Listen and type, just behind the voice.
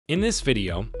In this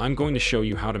video, I'm going to show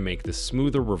you how to make this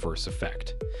smoother reverse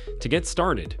effect. To get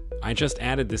started, I just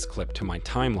added this clip to my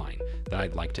timeline that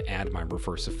I'd like to add my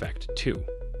reverse effect to.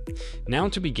 Now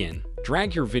to begin,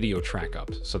 drag your video track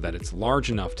up so that it's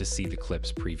large enough to see the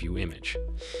clip's preview image.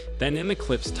 Then in the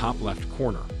clip's top left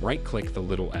corner, right-click the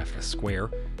little F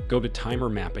square, go to Timer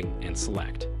Mapping and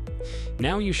select.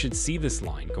 Now you should see this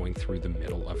line going through the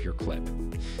middle of your clip.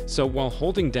 So while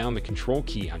holding down the Control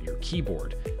key on your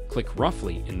keyboard, click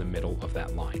roughly in the middle of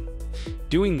that line.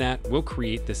 Doing that will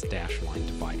create this dash line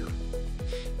divider.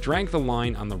 Drag the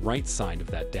line on the right side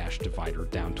of that dash divider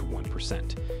down to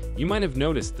 1%. You might have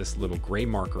noticed this little gray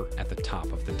marker at the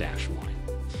top of the dash line.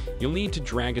 You'll need to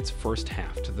drag its first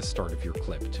half to the start of your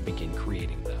clip to begin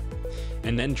creating them,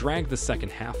 and then drag the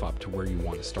second half up to where you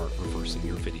want to start reversing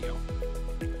your video.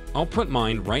 I'll put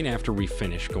mine right after we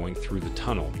finish going through the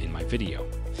tunnel in my video.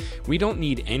 We don't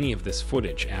need any of this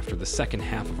footage after the second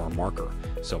half of our marker,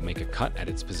 so make a cut at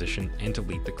its position and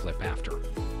delete the clip after.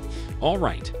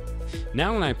 Alright,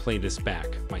 now when I play this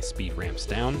back, my speed ramps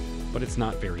down, but it's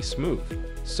not very smooth.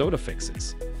 So to fix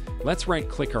this, let's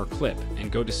right-click our clip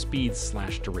and go to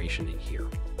Speed/Duration in here.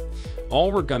 All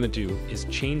we're gonna do is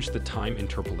change the time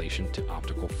interpolation to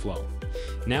optical flow.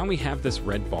 Now we have this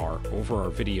red bar over our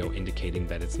video indicating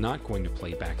that it's not going to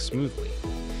play back smoothly.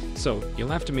 So you'll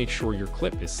have to make sure your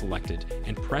clip is selected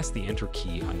and press the Enter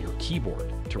key on your keyboard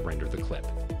to render the clip.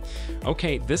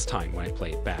 Okay, this time when I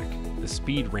play it back, the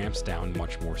speed ramps down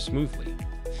much more smoothly.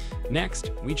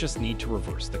 Next, we just need to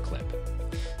reverse the clip.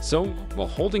 So while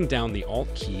holding down the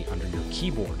Alt key under your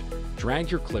keyboard,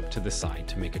 drag your clip to the side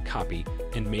to make a copy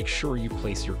and make sure you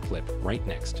place your clip right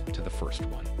next to the first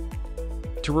one.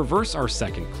 To reverse our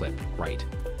second clip,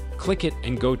 right-click it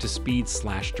and go to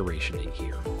Speed/Duration in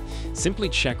here. Simply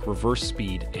check Reverse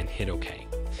Speed and hit OK.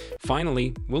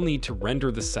 Finally, we'll need to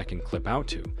render the second clip out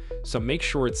too, so make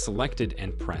sure it's selected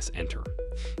and press Enter.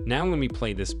 Now when we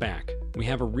play this back, we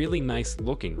have a really nice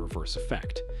looking reverse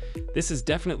effect. This is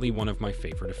definitely one of my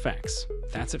favorite effects.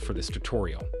 That's it for this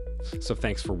tutorial. So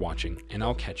thanks for watching, and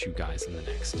I'll catch you guys in the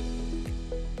next.